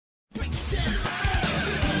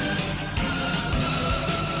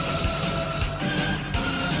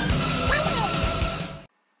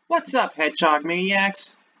What's up, Hedgehog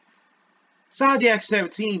Maniacs?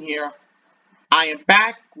 Salvato17 here. I am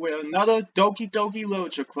back with another Doki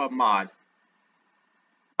Literature Club mod.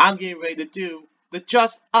 I'm getting ready to do the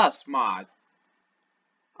Just Us mod.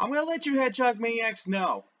 I'm gonna let you Hedgehog Maniacs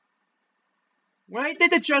know. When I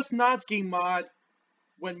did the Just Natsuki mod,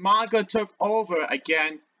 when manga took over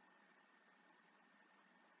again,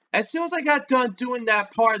 as soon as I got done doing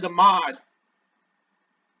that part of the mod,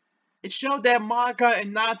 it showed that manga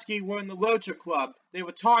and Natsuki were in the literature club. They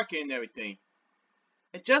were talking and everything.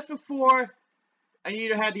 And just before I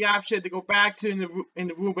either had the option to go back to in the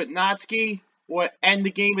room with Natsuki or end the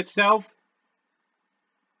game itself,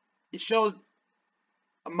 it showed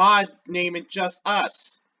a mod named Just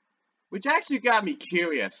Us, which actually got me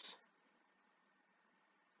curious.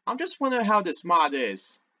 I'm just wondering how this mod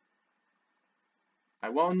is. I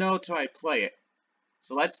won't know till I play it.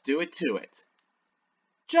 So let's do it to it.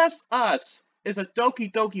 Just Us is a Doki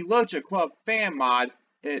Literature Club fan mod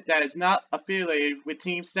that is not affiliated with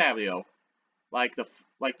Team Salvato, like the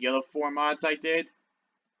other 4 mods I did.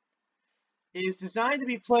 It is designed to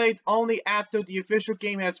be played only after the official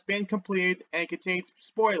game has been completed and contains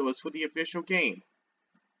spoilers for the official game.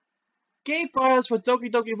 Game files for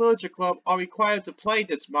Doki Literature Club are required to play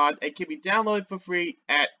this mod and can be downloaded for free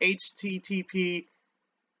at http://DDLC.mo.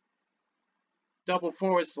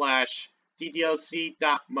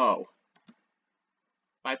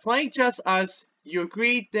 By playing Just Us, you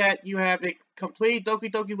agree that you have a complete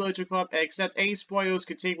Doki Literature Club and accept any spoilers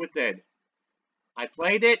contained within. I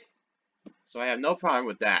played it, so I have no problem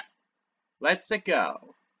with that. Let's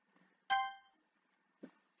go.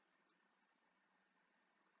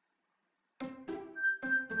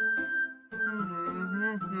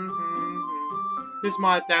 This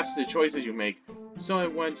mod adapts to the choices you make.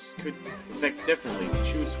 Some ones could affect differently.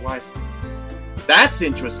 Choose wisely. That's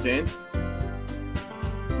interesting.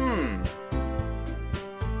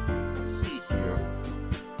 Let's see here.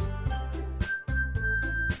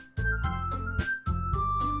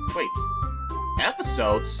 Wait.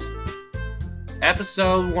 Episodes?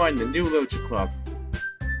 Episode 1, the new Literature Club.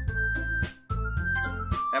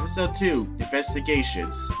 Episode 2,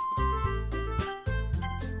 Investigations.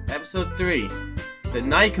 Episode 3, The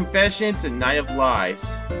Night Confessions and Night of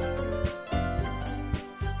Lies.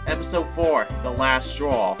 Episode 4, The Last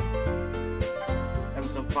Straw.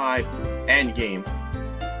 Episode 5, Endgame.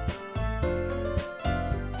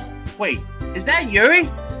 Wait, is that Yuri?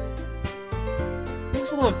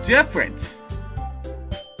 Looks a little different.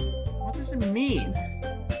 What does it mean?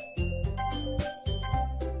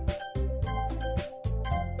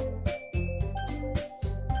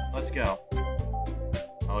 Let's go.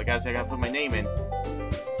 Oh, I gotta put my name in.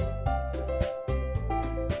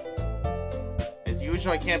 As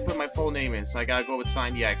usual, I can't put my full name in, so I gotta go with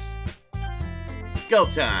Sign the X. Go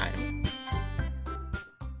time!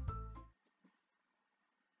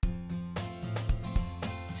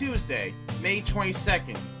 Tuesday, May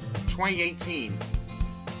 22nd, 2018.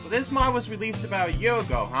 So this mod was released about a year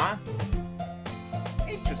ago, huh?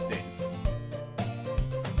 Interesting.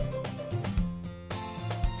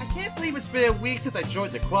 I can't believe it's been a week since I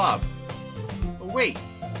joined the club. But wait.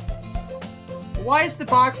 Why is the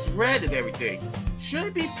box red and everything? Should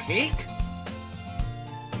it be pink?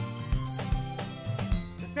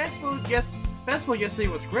 The festival yesterday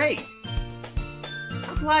was great.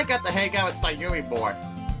 I'm glad I got to hang out with Sayuri more.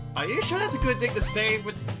 Are you sure that's a good thing to say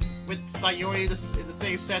with Sayuri in the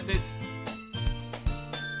same sentence?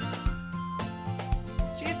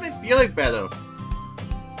 She's been feeling better.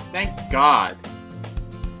 Thank God.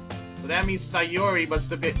 So that means Sayuri must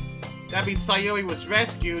have been... That means Sayuri was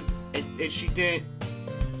rescued, and she didn't...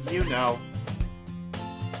 You know.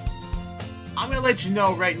 I'm gonna let you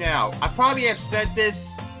know right now. I probably have said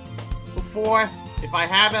this before. If I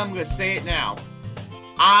haven't, I'm gonna say it now.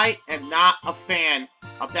 I am not a fan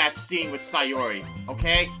of that scene with Sayuri,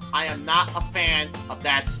 okay? I am not a fan of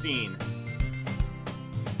that scene.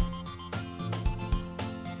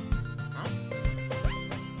 Huh?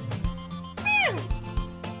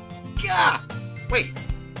 Gah! Wait.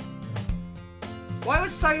 Why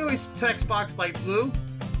was Sayuri's text box light blue?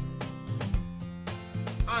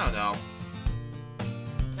 I don't know.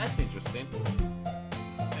 That's interesting.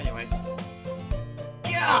 Anyway.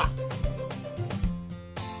 Yeah!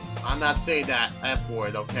 I'm not saying that F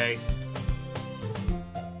word, okay?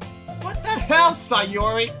 What the hell,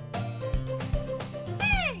 Sayuri?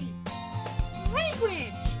 Hey!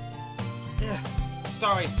 Language! Ugh,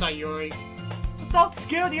 sorry, Sayuri. But don't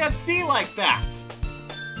scare the MC like that!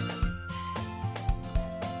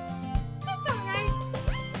 That's alright.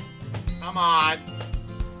 Come on.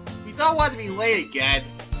 We don't want to be late again.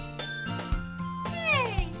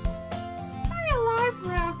 Hey!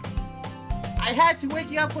 I had to wake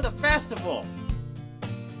you up for the festival.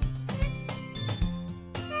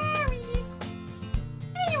 Sorry.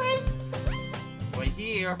 Anyway, We're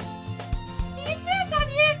here. see you soon,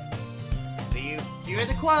 audience. See you at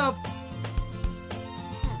the club.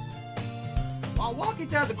 While walking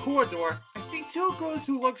down the corridor, I see two girls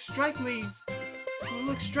who look strikingly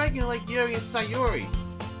like Yuri and Sayuri.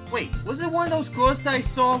 Wait, was it one of those girls that I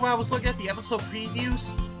saw when I was looking at the episode previews?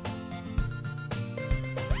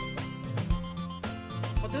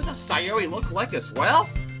 But there's a Sayuri lookalike as well?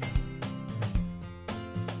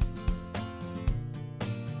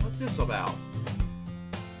 What's this about?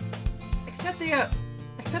 Except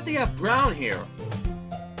they have brown hair.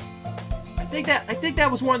 I think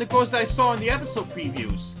that was one of the girls that I saw in the episode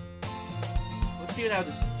previews. Let's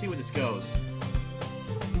see where this goes.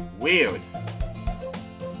 Weird.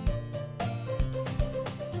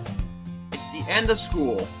 It's the end of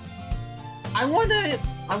school. I wanna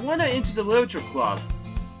enter the literature club.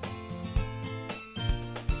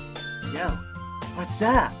 Yo, what's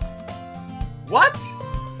that? What?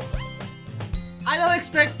 I don't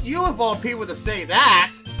expect you of all people to say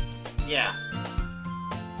that. Yeah.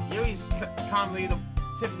 Yuri's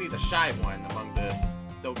typically the shy one among the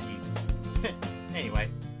Dokis. Anyway.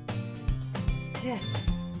 Yes,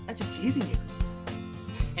 I'm just teasing you.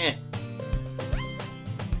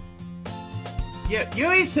 Yeah,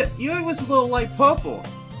 Yuri was a little light purple.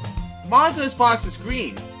 Monika's box is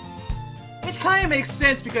green. Which kind of makes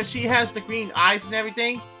sense because she has the green eyes and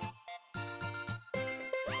everything.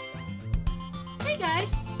 Hey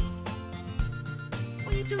guys.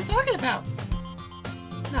 What are you two talking about?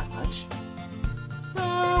 Not much. So,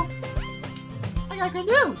 I got good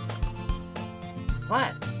news.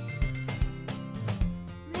 What?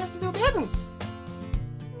 We have some new members.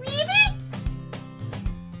 Really?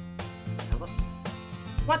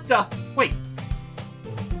 What the? Wait.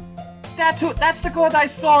 That's the girl that I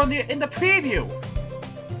saw in the preview.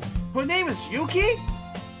 Her name is Yuki?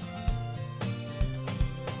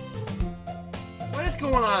 What is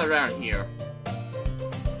going on around here?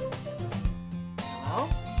 Hello?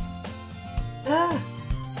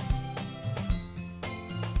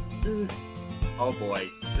 Oh boy,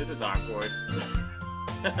 this is awkward.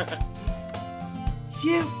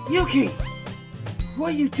 Yuki! What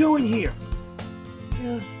are you doing here?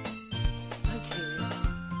 I'm kidding.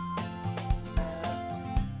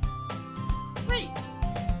 Wait.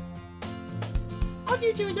 How do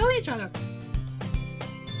you two know each other?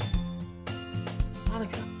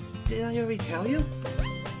 Monika, did I already tell you?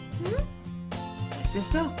 Hmm? My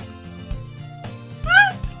sister?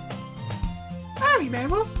 Huh? I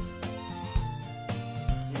remember.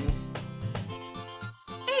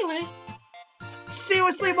 Anyway,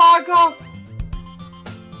 Seriously, Monika?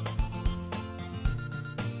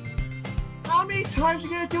 How many times are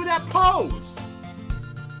you gonna do that pose?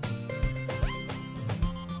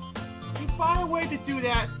 You find a way to do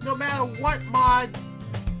that no matter what mod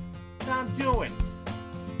that I'm doing.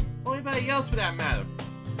 Or anybody else for that matter.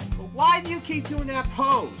 But why do you keep doing that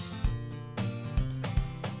pose?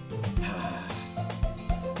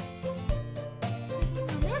 this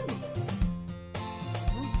is remember.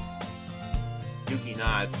 Yuki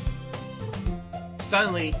nods.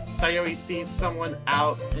 Suddenly, Sayuri sees someone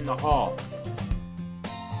out in the hall.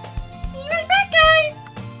 Be right back, guys!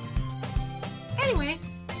 Anyway,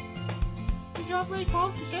 is your upgrade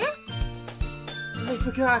poems to share? I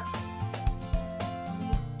forgot.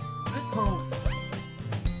 What poem?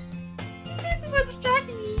 This is what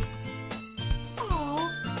distracting me. Oh,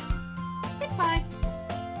 it's fine.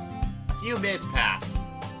 A few minutes pass.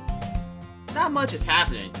 Not much is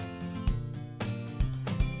happening.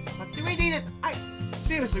 But do we need to...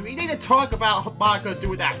 Seriously, we need to talk about Monika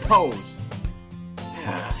doing that pose.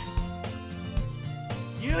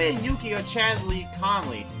 Yuri and Yuki are chatting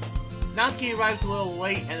calmly. Natsuki arrives a little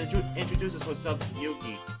late and introduces herself to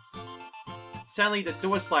Yuki. Suddenly, the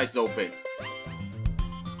door slides open.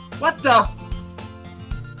 What the?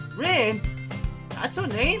 Rin? That's her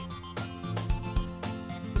name?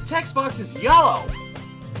 The text box is yellow.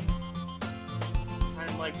 I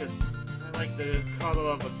like the color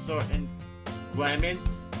of a certain lemon.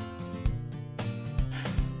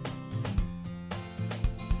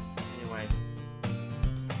 Anyway,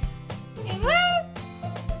 Hello?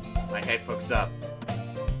 my head hooks up.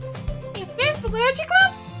 Is this the Literature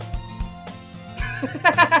Club?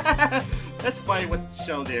 That's funny what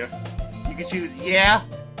show there. You can choose yeah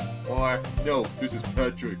or no, this is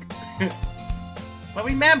Patrick. But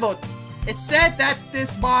remember, it said that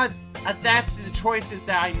this mod adapts to the choices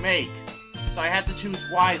that I make, so I have to choose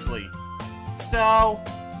wisely. So,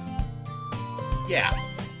 yeah.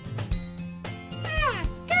 Ah,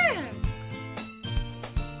 good.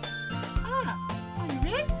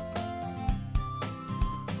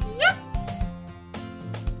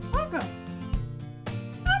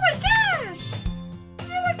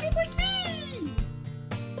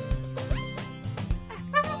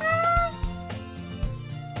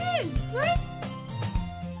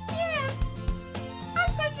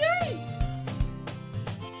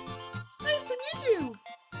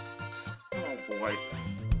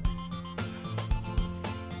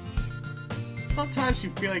 sometimes you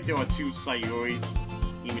feel like there are two Sayuris,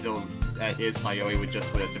 even though that is Sayuri with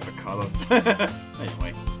just with a different color.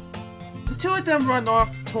 Anyway, the two of them run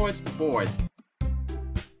off towards the board.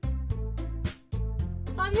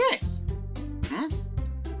 Yes. Hmm?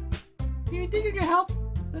 Do you think you can help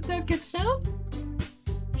let them get settled?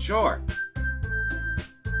 Sure.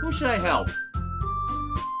 Who should I help?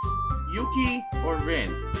 Yuki or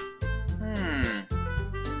Rin?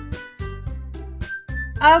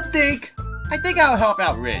 I think I'll help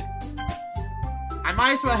out Rin. I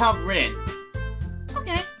might as well help Rin.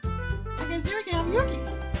 Okay. I guess you can help Yuki.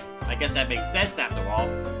 I guess that makes sense after all.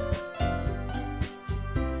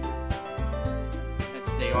 Since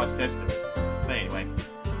they are sisters. But anyway.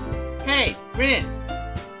 Hey, Rin!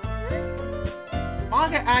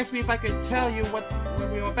 Manga asked me if I could tell you what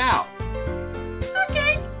we were about.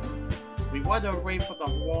 Okay. We wandered away from the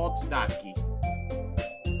wall to Natsuki.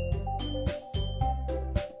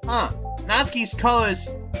 Huh. Natsuki's colors...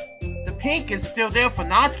 The pink is still there for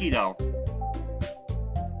Natsuki though.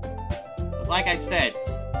 But like I said,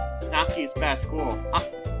 Natsuki is best school.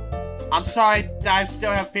 I'm sorry that I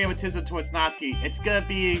still have favoritism towards Natsuki. It's gonna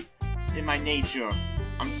be in my nature.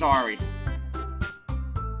 I'm sorry.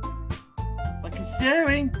 But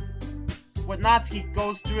considering what Natsuki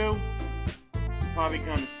goes through, you probably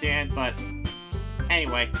can understand, but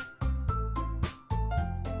anyway.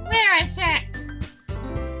 Where is it?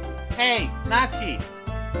 Hey, Natsuki!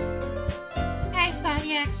 Hey,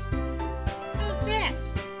 Sonics. Who's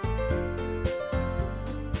this?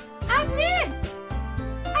 I'm Rin!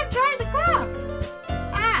 I'm trying the club!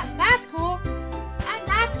 Ah, that's cool. I'm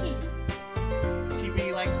Natsuki. She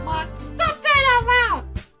really likes Mott. Don't say it out loud!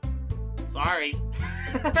 Sorry.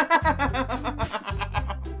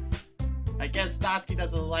 I guess Natsuki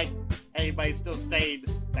doesn't like anybody still saying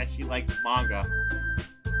that she likes manga.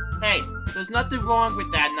 Hey, there's nothing wrong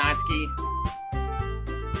with that, Natsuki.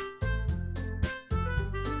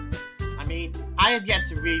 I mean, I have yet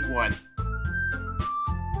to read one.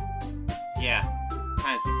 Yeah,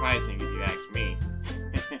 kinda surprising if you ask me.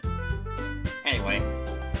 Anyway.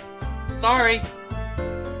 Sorry.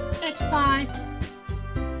 It's fine.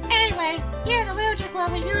 Anyway, here at the Literature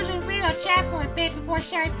Club, we usually read our chapter a bit before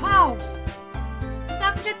sharing poems.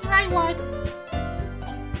 Don't forget to write one.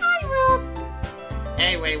 I will.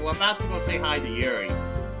 Anyway, we're about to go say hi to Yuri.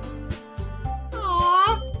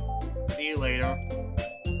 Aww. See you later.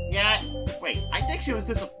 Yeah, wait, I think she was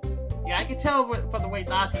Yeah, I could tell from the way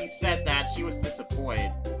Natsuki said that she was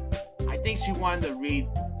disappointed. I think she wanted to read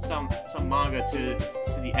some manga to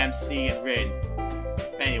the MC and Rin.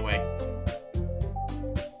 Anyway.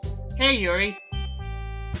 Hey, Yuri.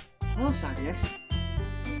 Hello, Sandex.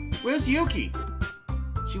 Where's Yuki?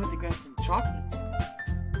 She went to grab some chocolate.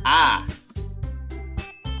 Ah.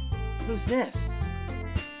 Who's this?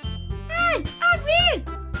 Hey, I'm Rin!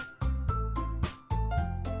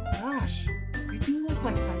 Gosh, you do look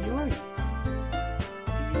like Sayuri.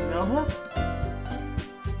 Do you know her?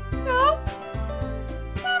 No.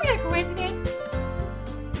 Probably a coincidence.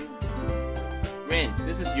 Rin,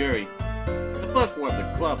 this is Yuri. The bookworm of the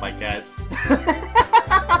club, I guess.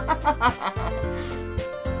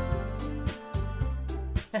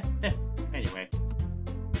 Anyway,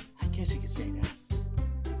 I guess you could say that.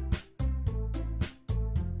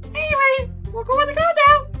 Anyway, we're going to go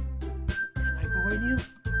now. Am I boring you?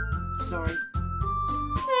 Sorry.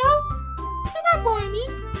 No, you're not boring me.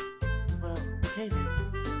 Well, okay then.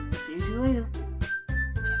 See you later.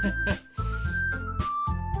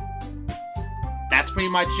 That's pretty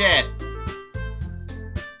much it.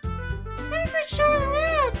 Thanks for showing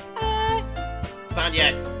around.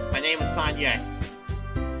 Sanyex. My name is Sanyex.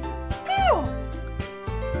 Cool.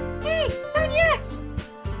 Hey, Sonics.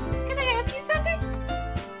 Can I ask you something?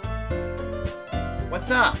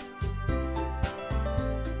 What's up?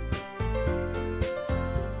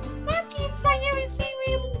 Natsuki and Sayuri seem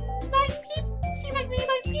like really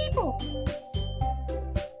nice people.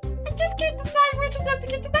 I just can't decide which of them to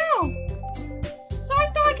get to know. So I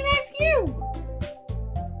thought I could ask you.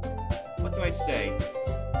 What do I say?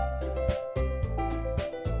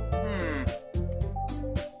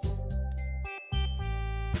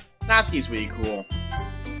 Natsuki's really cool.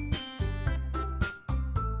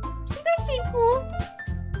 She does seem cool.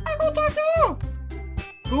 I'll go talk to her.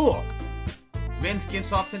 Cool. Rin's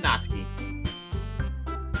gives off to Natsuki.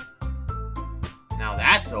 Now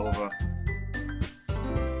that's over.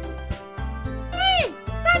 Hey,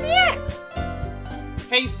 Sonics.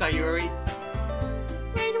 Hey, Sayuri.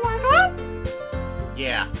 Ready to walk home?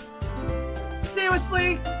 Yeah.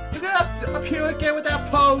 Seriously? You're gonna appear again with that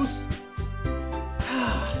pose?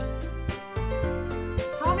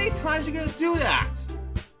 How many times are you gonna do that?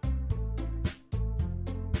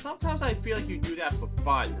 sometimes I feel like you do that for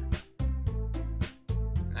fun.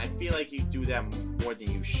 And I feel like you do that more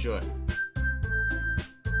than you should.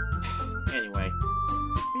 Anyway.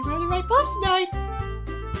 We better write bumps tonight.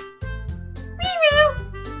 We will.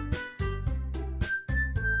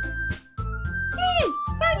 Hey,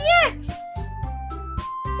 Sonny X.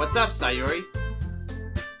 What's up, Sayuri?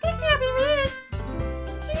 Thanks for helping me in.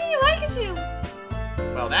 She really likes you.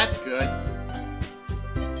 Well, that's good.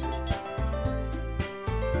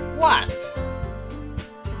 What?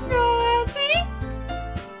 Nothing.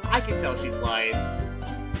 I can tell she's lying.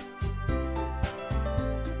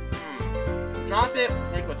 Drop it,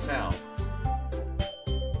 make her tell.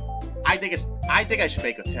 I think I should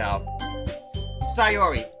make her tell.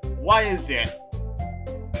 Sayuri, what is it?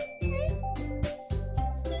 She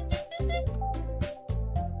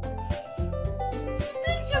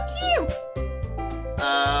thinks you're cute.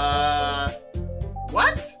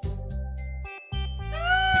 What?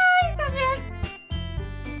 Yes.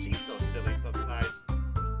 She's so silly sometimes.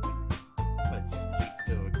 But she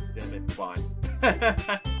still exhibit fun.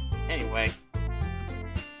 Anyway.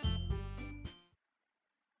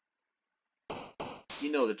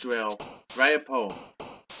 You know the drill. Write a poem.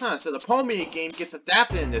 Huh, so the poem game gets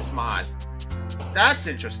adapted in this mod. That's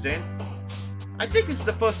interesting. I think this is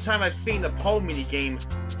the first time I've seen the poem game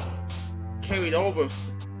carried over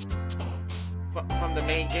from the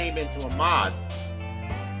main game into a mod.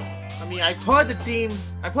 I mean, I've heard this theme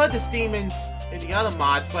in the other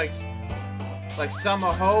mods, like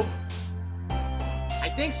Summer Hope. I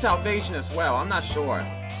think Salvation as well, I'm not sure.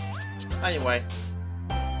 Anyway.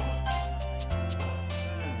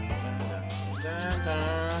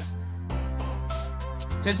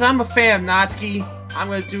 Since I'm a fan of Natsuki, I'm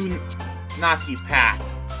gonna do Natsuki's Path.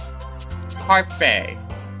 Part Bay.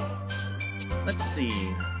 Let's see.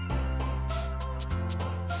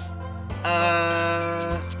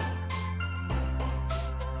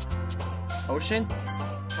 Ocean?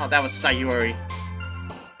 Oh, that was Sayuri.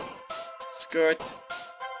 Skirt.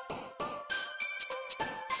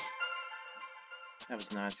 That was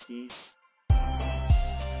Natsuki.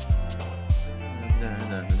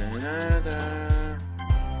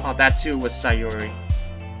 Oh, that too was Sayuri.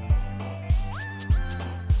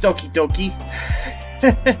 Doki Doki.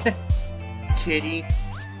 Kitty.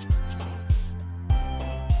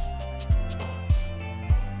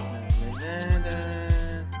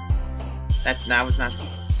 That was not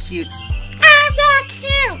cute. I'm not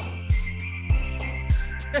cute.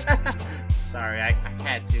 Sorry, I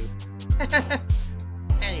had to.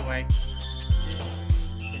 Anyway.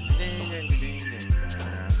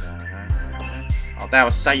 Oh, that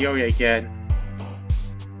was Sayuri again.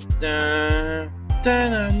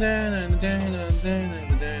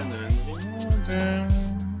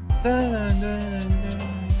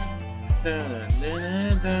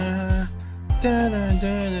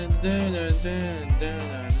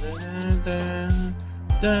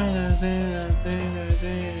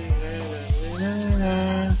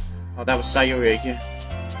 Oh, that was Sayuri again.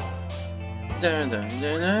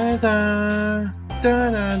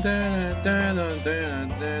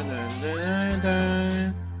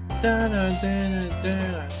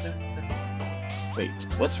 Wait,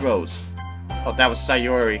 what's Rose? Oh, that was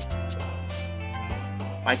Sayuri.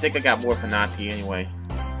 I think I got more for Natsuki anyway.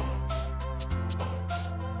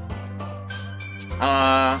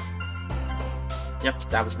 Yep,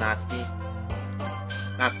 that was Natsuki.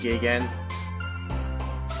 Natsuki again.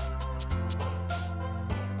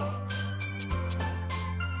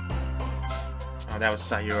 Oh, that was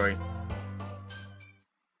Sayuri.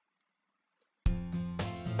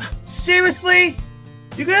 Seriously?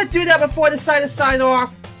 You're gonna do that before I decide to sign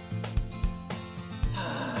off?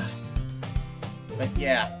 But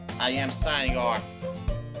yeah, I am signing off.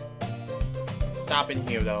 Stopping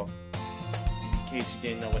here though. In case you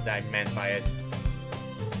didn't know what I meant by it.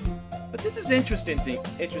 But this is interesting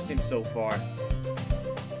so far.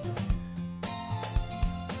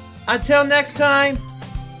 Until next time,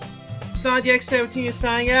 SoniX17 is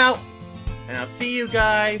signing out, and I'll see you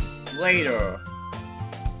guys later.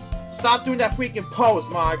 Stop doing that freaking pose,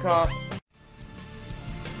 Monica.